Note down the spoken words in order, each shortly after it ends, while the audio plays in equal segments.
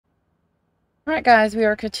Alright guys, we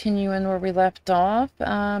are continuing where we left off.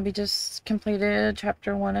 We just completed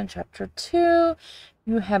chapter 1 and chapter 2. If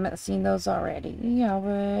you haven't seen those already, I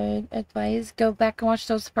would advise go back and watch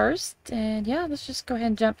those first. And yeah, let's just go ahead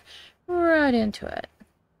and jump right into it.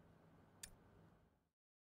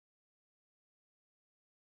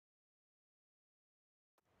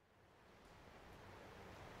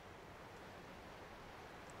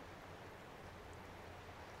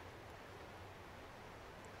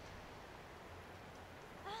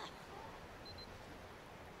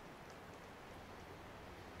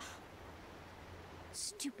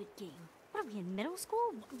 Stupid game. What are we, in middle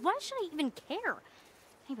school? Why should I even care?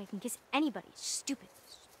 Anybody can kiss anybody. Stupid.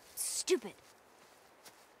 Stupid.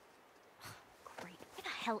 Great. Where the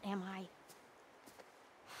hell am I?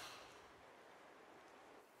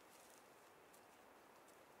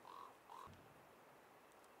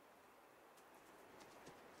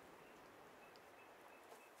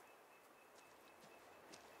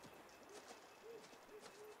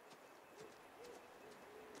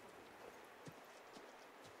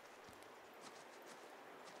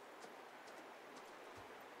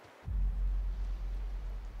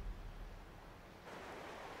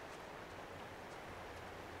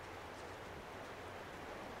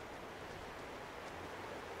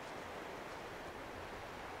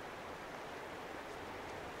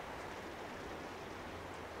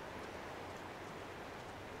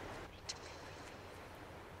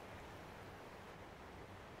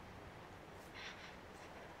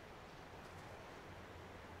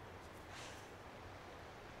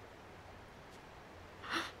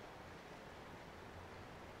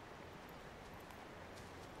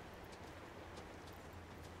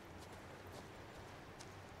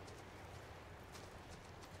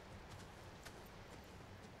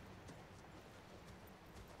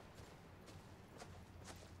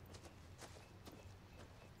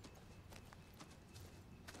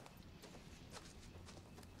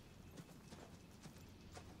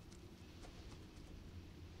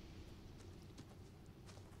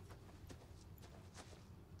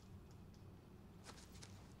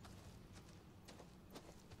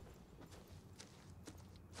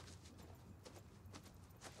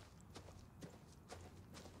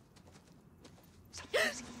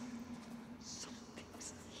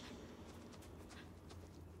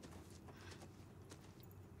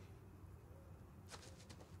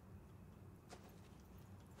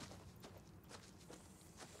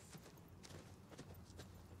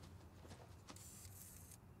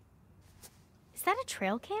 Is that a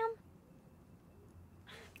trail cam?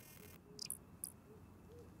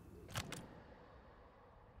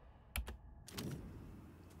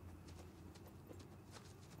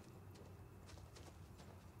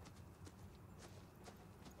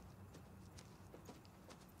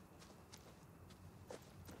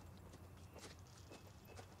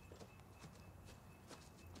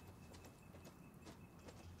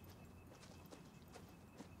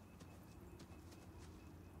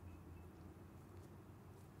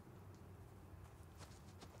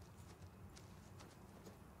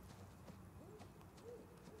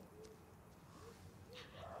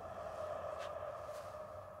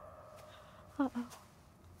 Uh-oh.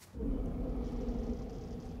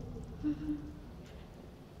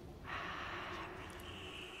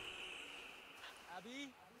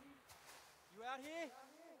 Abby? You out here?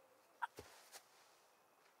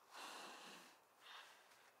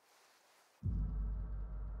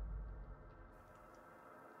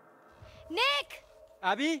 Nick!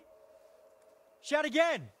 Abby? Shout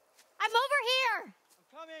again! I'm over here!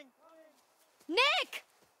 I'm coming! Nick!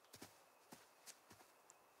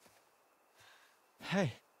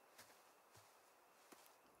 Hey.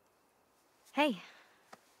 Hey.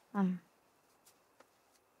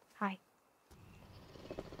 Hi.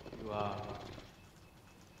 You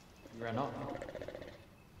ran off.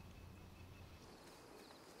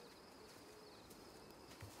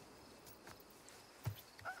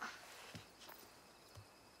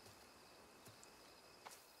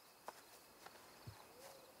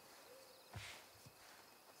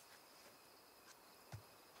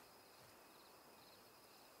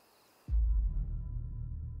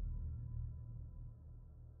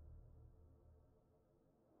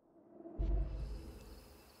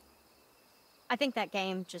 I think that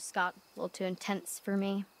game just got a little too intense for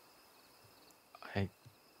me.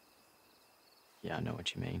 Yeah, I know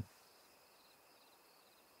what you mean.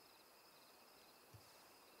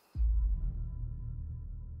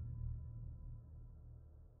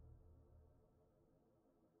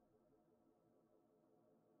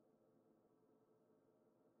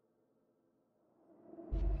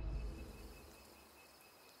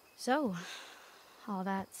 So, All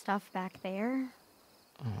that stuff back there.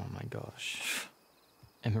 Oh my gosh.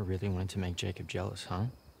 Emma really wanted to make Jacob jealous, huh?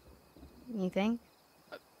 You think?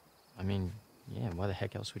 I mean, yeah, why the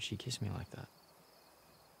heck else would she kiss me like that?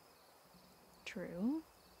 True.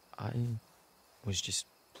 I was just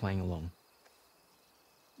playing along.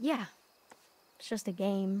 Yeah. It's just a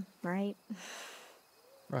game, right?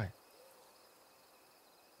 Right.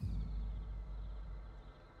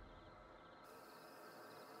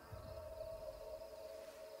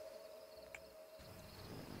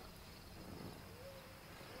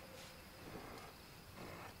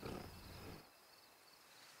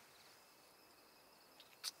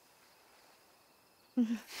 Did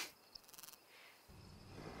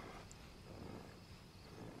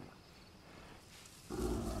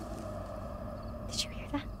you hear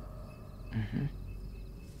that? Mm-hmm.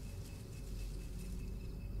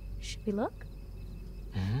 Should we look?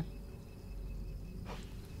 Mm-hmm.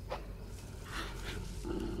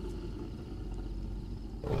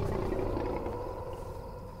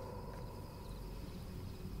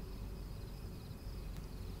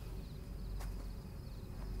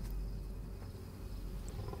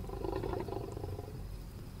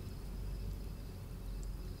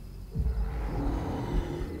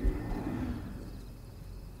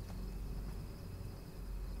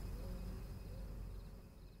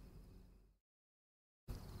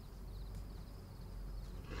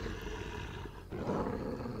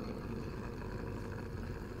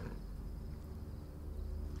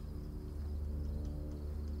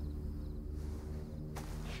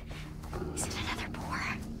 Is it another boar?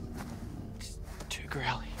 It's too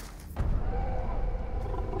growly.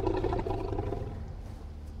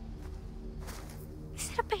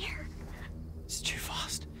 Is it a bear? It's too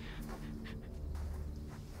fast.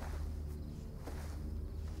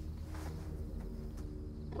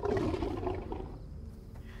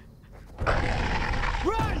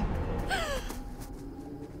 Run!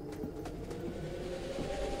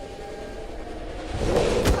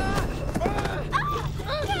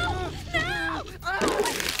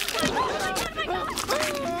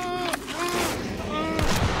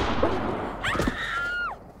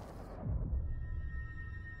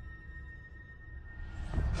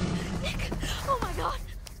 Oh my god!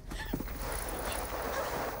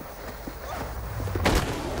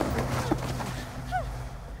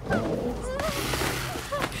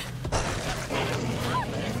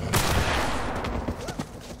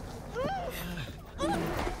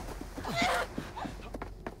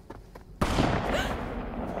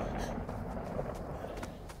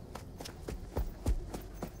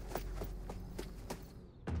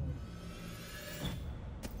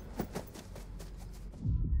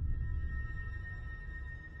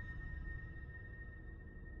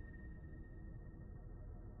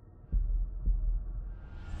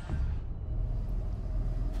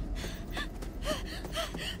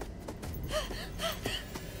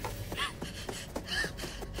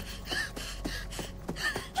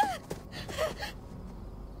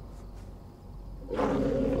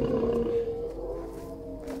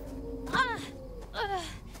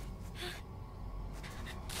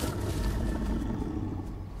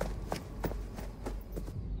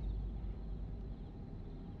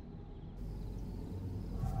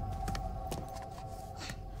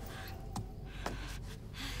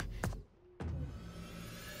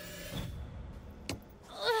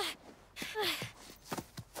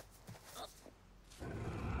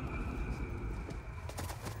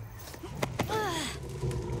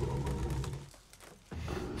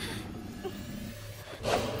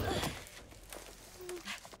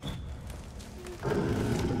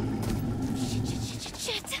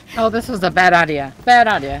 Oh, this was a bad idea. Bad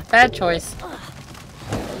idea. Bad choice.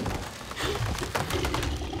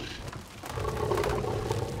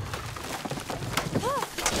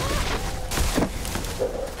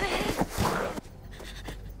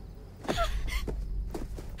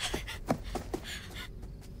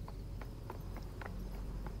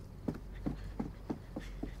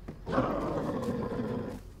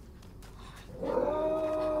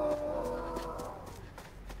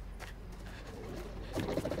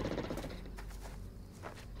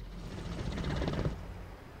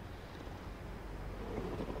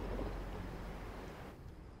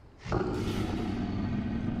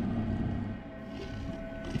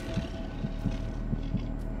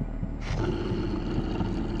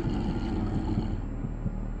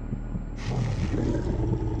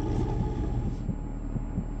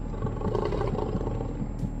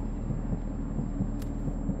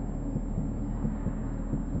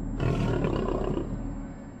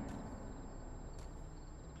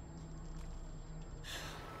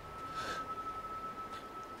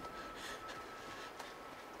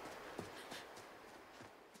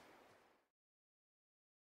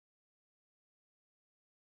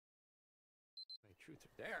 truth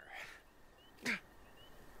or dare.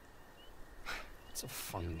 It's a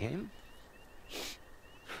fun game.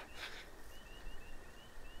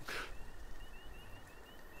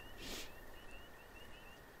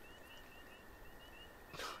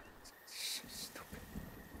 Stupid.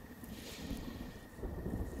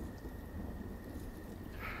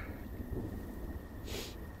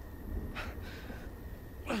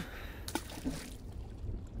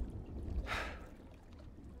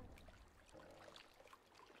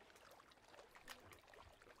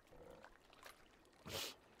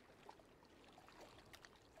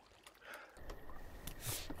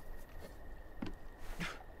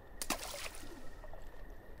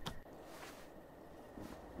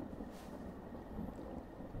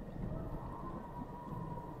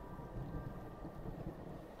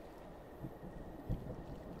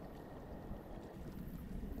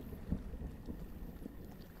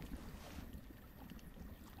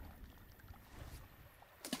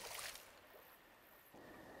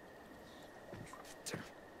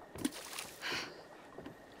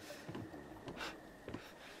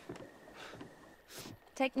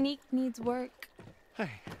 Technique needs work.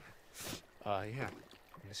 Hey. Yeah.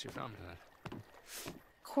 I guess you found me that.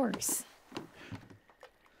 Of course.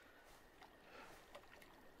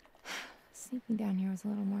 Sneaking down here was a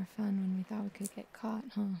little more fun when we thought we could get caught,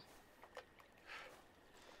 huh?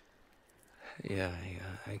 Yeah,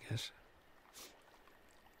 I guess.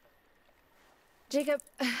 Jacob,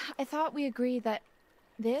 I thought we agreed that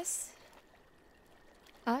this,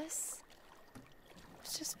 us,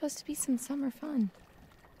 was just supposed to be some summer fun.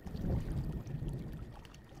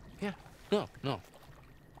 Yeah. No.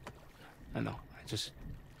 I know.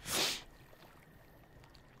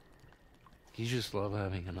 You just love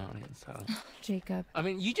having an audience, huh? Jacob. I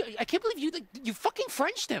mean, I can't believe you fucking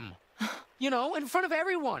Frenched him. You know, in front of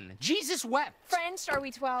everyone. Jesus wept. French, are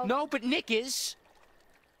we 12? No, but Nick is.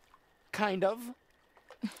 Kind of.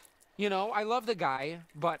 You know, I love the guy,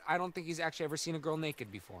 but I don't think he's actually ever seen a girl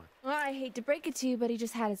naked before. Well, I hate to break it to you, but he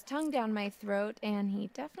just had his tongue down my throat, and he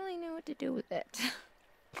definitely knew what to do with it.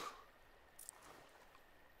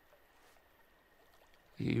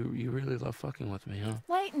 You really love fucking with me, huh?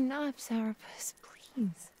 Lighten up, Sourpuss,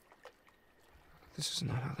 please. This is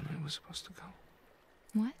not how the night was supposed to go.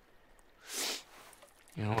 What?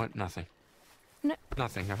 You know what? Nothing. No.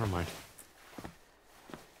 Nothing. Never mind.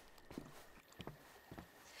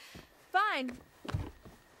 Fine.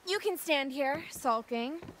 You can stand here,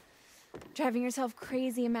 sulking, driving yourself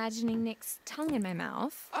crazy imagining Nick's tongue in my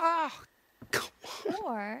mouth. Ah! Come on.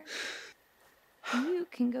 Or you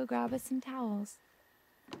can go grab us some towels.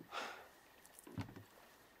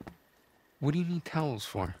 What do you need towels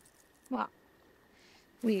for? Well,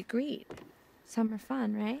 we agreed. Summer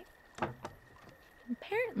fun, right?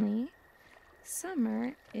 Apparently,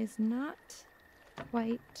 summer is not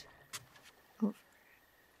quite over.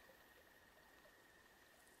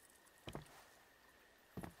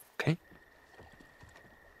 Okay.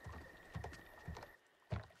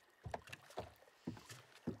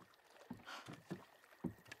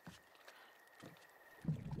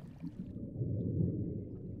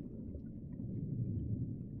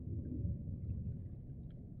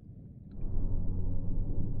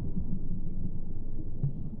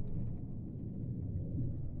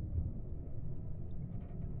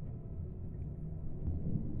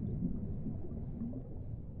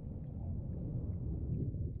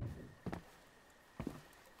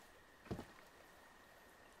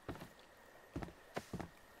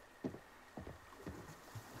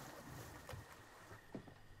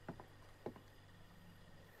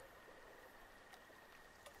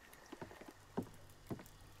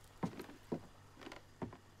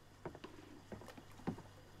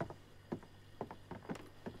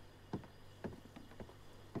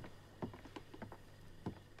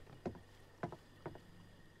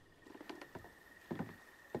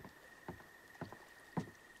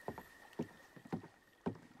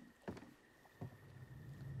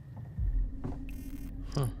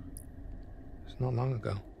 Huh. It's not long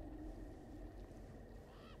ago.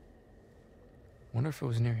 Wonder if it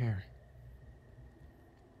was near here.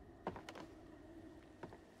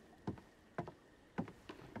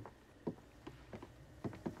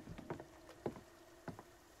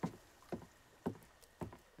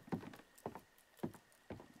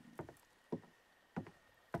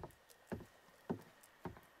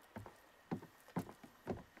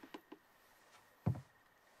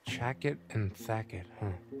 Chacket and Thacket,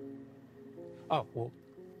 huh? Oh, well,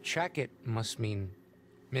 Chacket must mean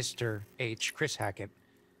Mr. H. Chris Hackett.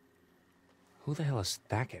 Who the hell is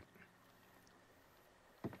Thacket?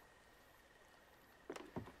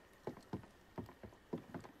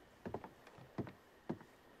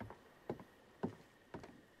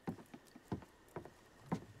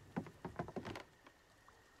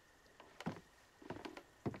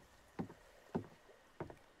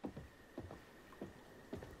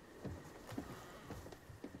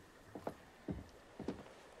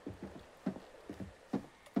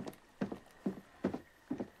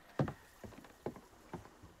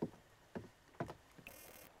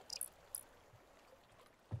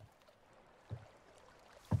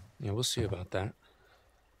 Yeah, we'll see about that.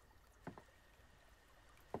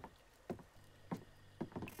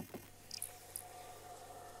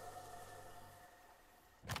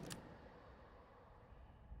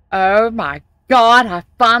 Oh my god, I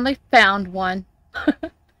finally found one.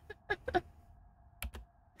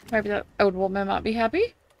 Maybe that old woman might be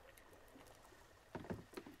happy.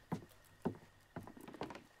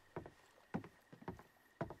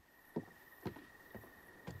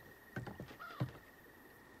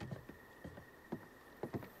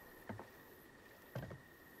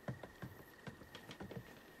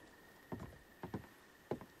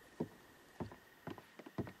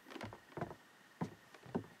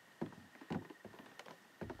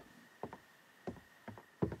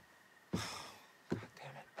 God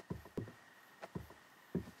damn it.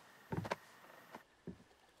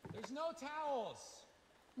 There's no towels.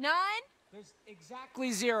 None? There's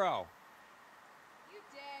exactly 0. You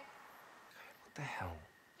dick. What the hell?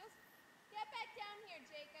 Just get back down here,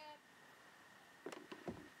 Jacob.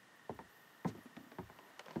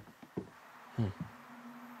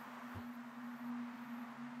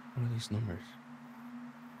 What are these numbers?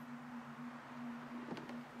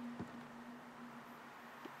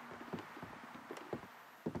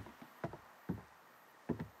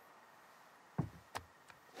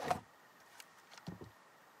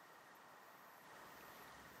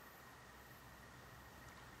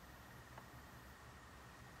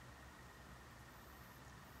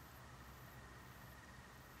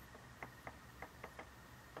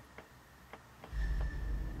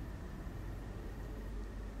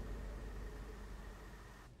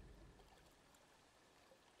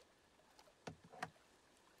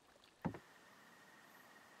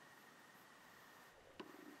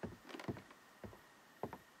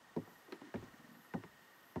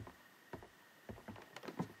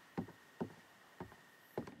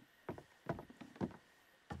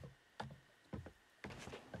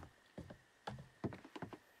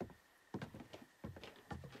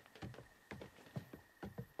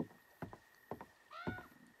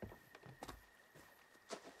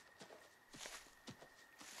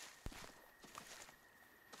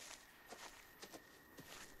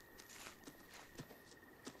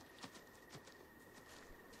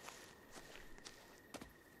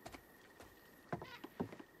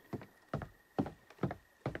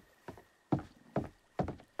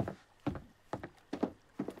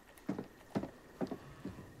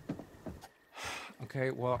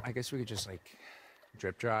 Okay, well, I guess we could just, like,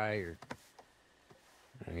 drip dry, or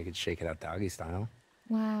you could shake it out doggy style.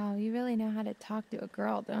 Wow, you really know how to talk to a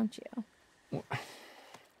girl, don't you? Well,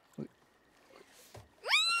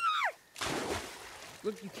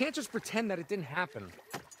 look, you can't just pretend that it didn't happen.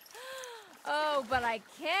 Oh, but I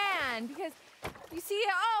can, because you see,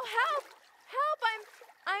 oh, help! Help!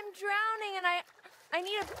 I'm drowning, and I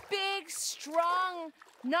need a big, strong,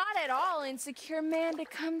 not at all insecure man to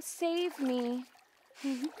come save me.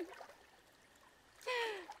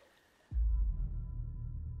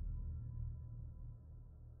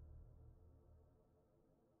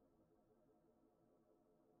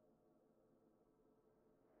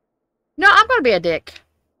 No, I'm gonna be a dick.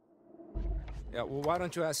 Yeah, well, why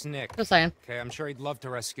don't you ask Nick? Just saying. Okay, I'm sure he'd love to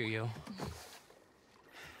rescue you.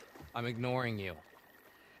 I'm ignoring you.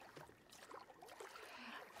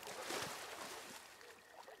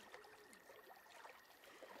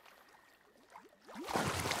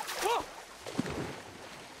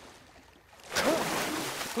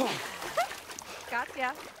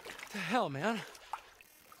 Gotcha. What the hell, man?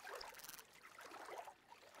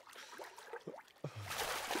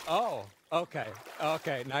 Oh, okay.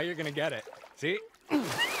 Okay, now you're gonna get it. See? Hey!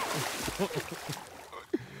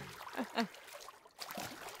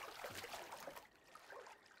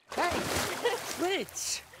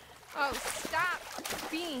 Twitch! Oh, stop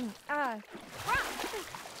being,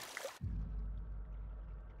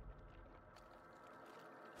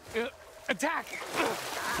 Attack!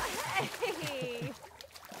 Hey!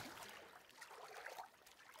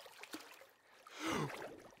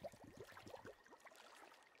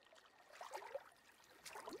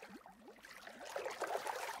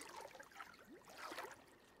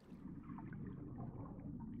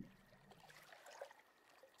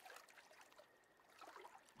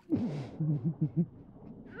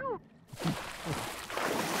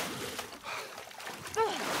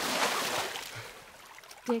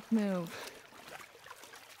 Dick move.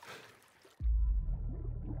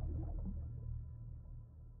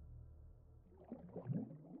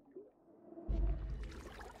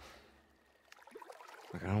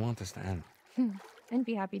 Look, I don't want this to end. I'd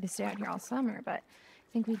be happy to stay out here all summer, but I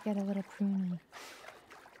think we'd get a little pruny.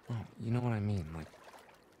 Oh, you know what I mean, like...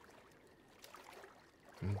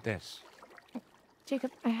 This.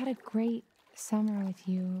 Jacob, I had a great summer with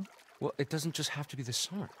you. Well, it doesn't just have to be this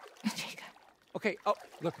summer. Jacob. Okay, oh,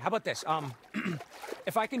 look, how about this?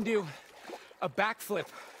 If I can do a backflip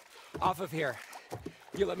off of here,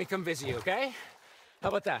 you let me come visit you, okay? How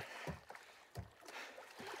about that?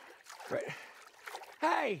 Right.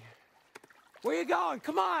 Hey! Where you going?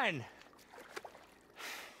 Come on!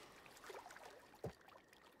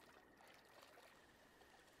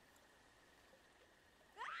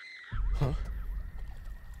 Huh?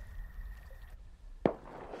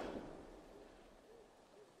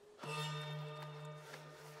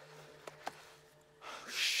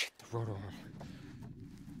 Shit, the rotor arm.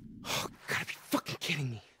 Oh, gotta be fucking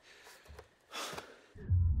kidding me.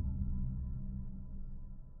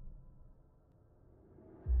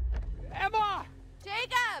 Emma!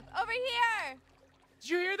 Jacob, over here! Did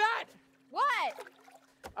you hear that? What?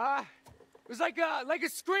 It was like a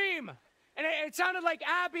scream. And it sounded like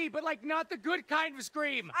Abby, but like not the good kind of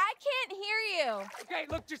scream. I can't hear you. Okay,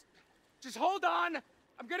 look, just hold on.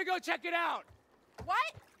 I'm gonna go check it out. What?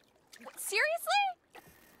 Seriously?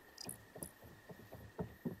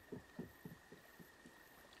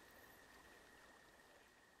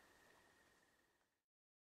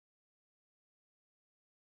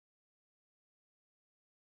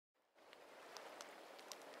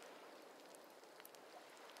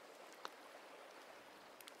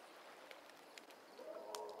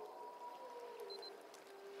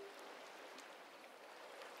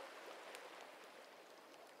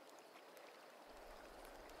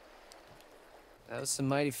 That was some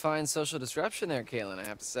mighty fine social disruption there, Kaylin, I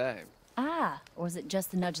have to say. Ah, or was it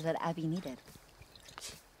just the nudge that Abby needed?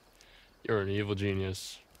 You're an evil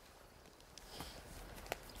genius.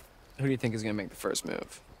 Who do you think is gonna make the first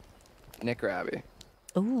move? Nick or Abby?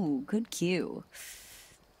 Ooh, good cue.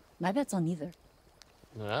 My bet's on neither.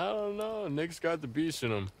 I don't know. Nick's got the beast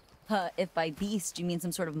in him. If by beast you mean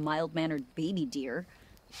some sort of mild-mannered baby deer.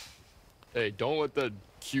 Hey, don't let that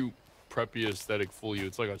cute, preppy aesthetic fool you.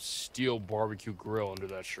 It's like a steel barbecue grill under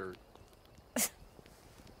that shirt.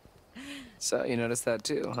 So, you noticed that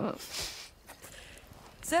too, huh?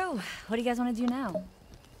 So, what do you guys want to do now?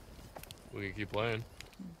 We can keep playing.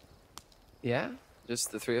 Yeah?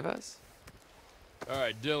 Just the three of us? All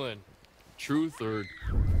right, Dylan. Truth or...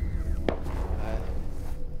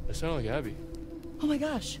 That sounded like Abby. Oh my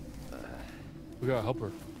gosh. We gotta help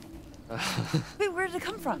her. Wait, where did it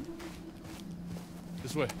come from?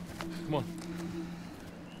 This way. Come on.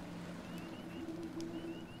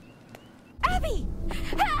 Abby!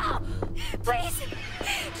 Help! Please!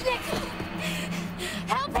 Nick!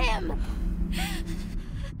 Help him!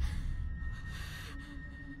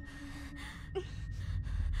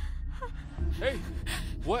 Hey,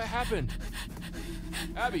 what happened?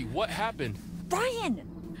 Abby, what happened? Brian!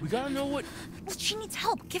 We gotta know what... She needs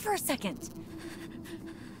help. Give her a second.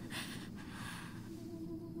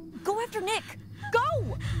 Go after Nick.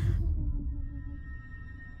 Go!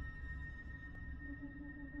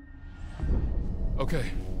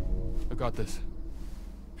 Okay, I got this.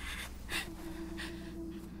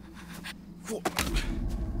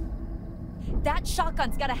 That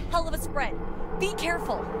shotgun's got a hell of a spread. Be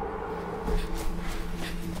careful.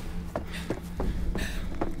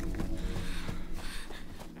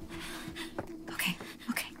 Okay,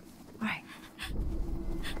 okay. All right.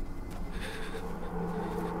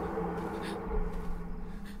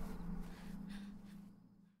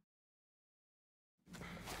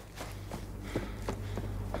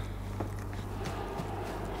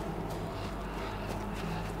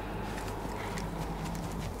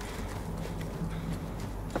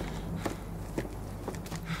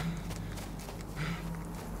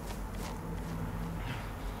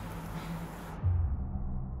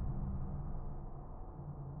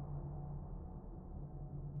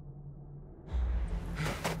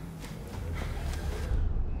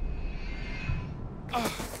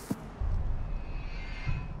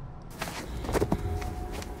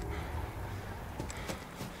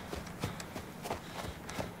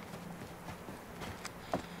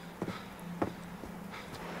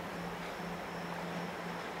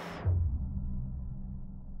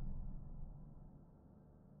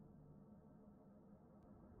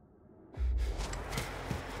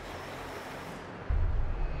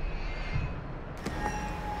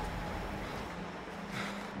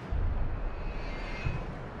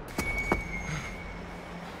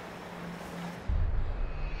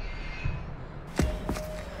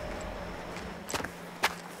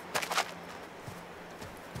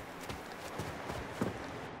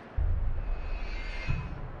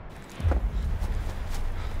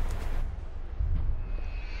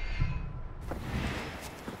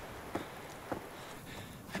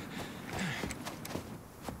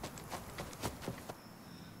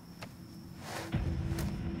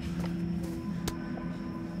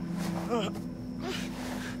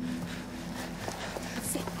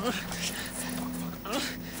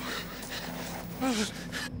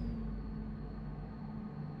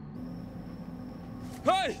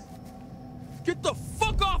 Hey! Get the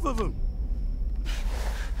fuck off of him!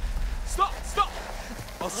 Stop! Stop!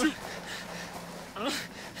 I'll shoot!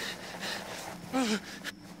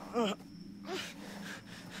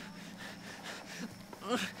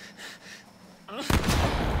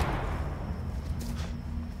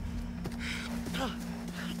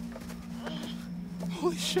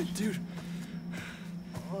 Holy shit, dude.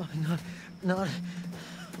 Oh, not.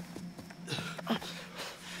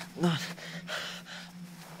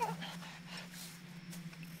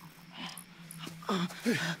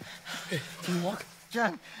 Hey, can you walk?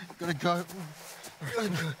 Jan, gotta go.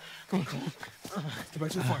 Come on. Get back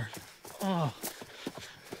to the fire.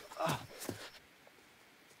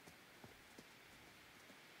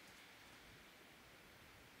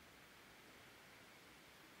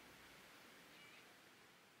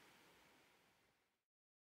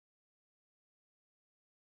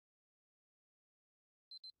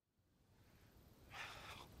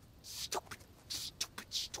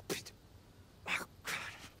 Stupid. Oh, God.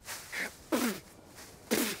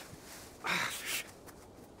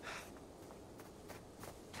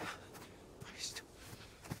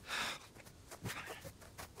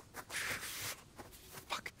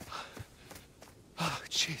 Fuck. Oh,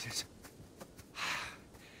 Jesus.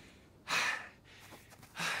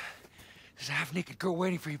 There's a half-naked girl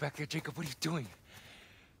waiting for you back there, Jacob. What are you doing?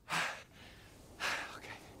 Okay.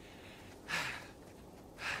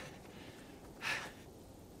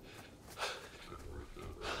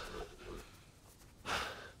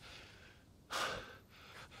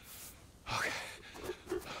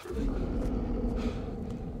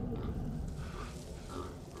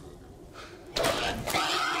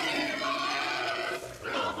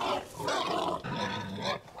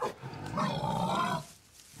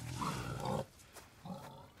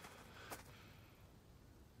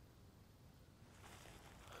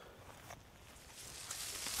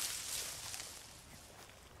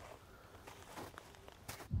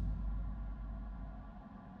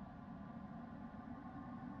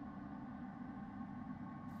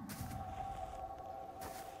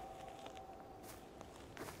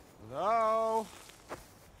 Hello?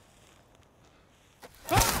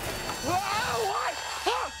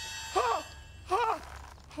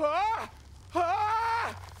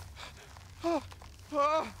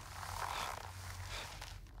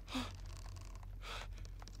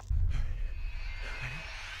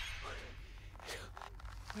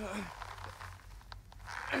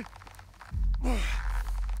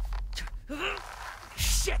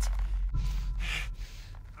 Shit!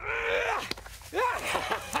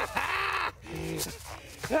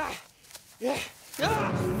 Fuck!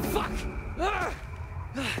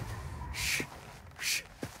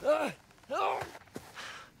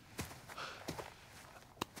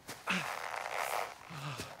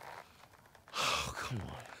 Oh, come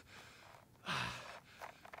on.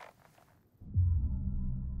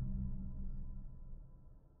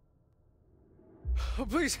 Oh,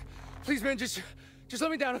 please, man, just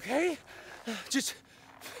let me down, okay? Just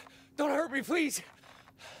don't hurt me, please.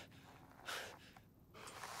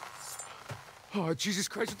 Oh, Jesus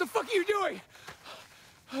Christ, what the fuck are you doing?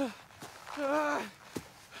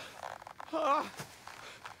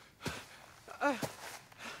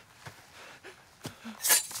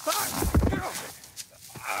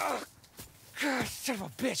 God, son of a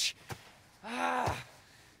bitch. Oh,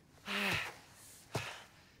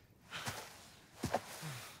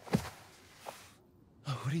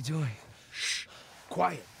 what are you doing? Shh,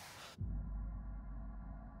 quiet.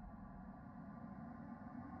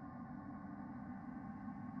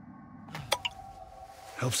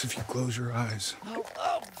 Helps if you close your eyes. Oh,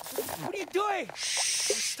 what are you doing?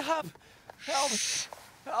 Shh, stop.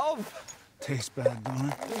 Help. Tastes bad, don't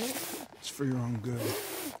it? It's for your own good.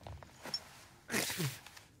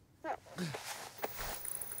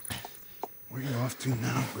 Where you off to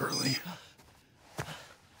now, girlie?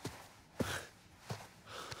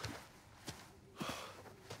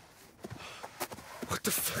 What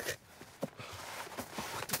the fuck?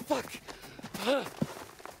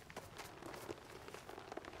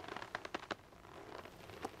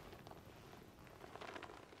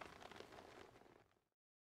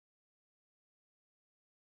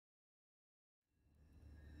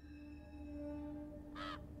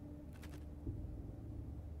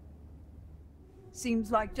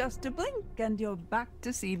 Seems like just a blink and you're back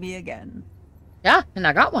to see me again. Yeah, and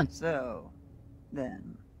I got one. So,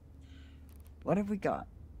 then, what have we got?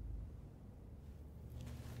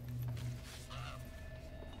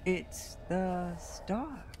 It's the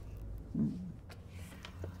star. Hmm.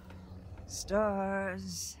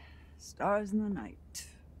 Stars. Stars in the night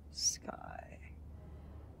sky.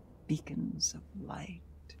 Beacons of light.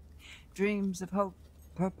 Dreams of hope,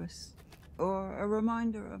 purpose, or a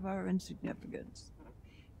reminder of our insignificance.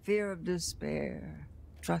 Fear of despair.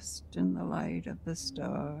 Trust in the light of the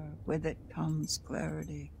star. With it comes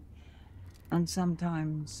clarity. And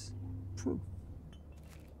sometimes proof.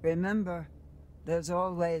 Remember, there's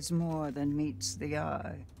always more than meets the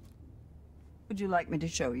eye. Would you like me to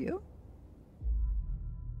show you?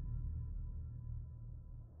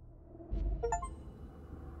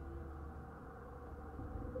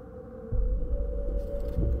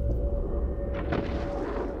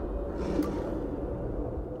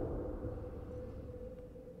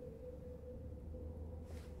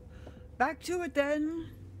 Back to it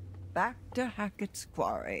then. Back to Hackett's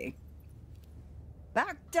Quarry.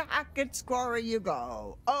 Back to Hackett's Quarry you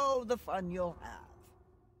go. Oh, the fun you'll have.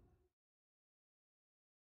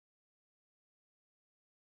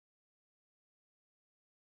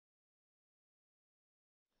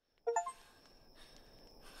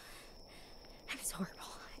 That was horrible.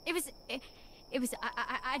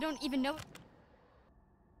 I don't even know.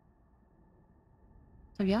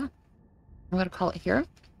 So yeah, I'm gonna call it here.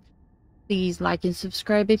 Please like and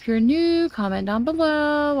subscribe if you're new, comment down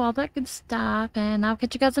below, all that good stuff, and I'll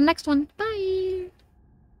catch you guys in the next one. Bye!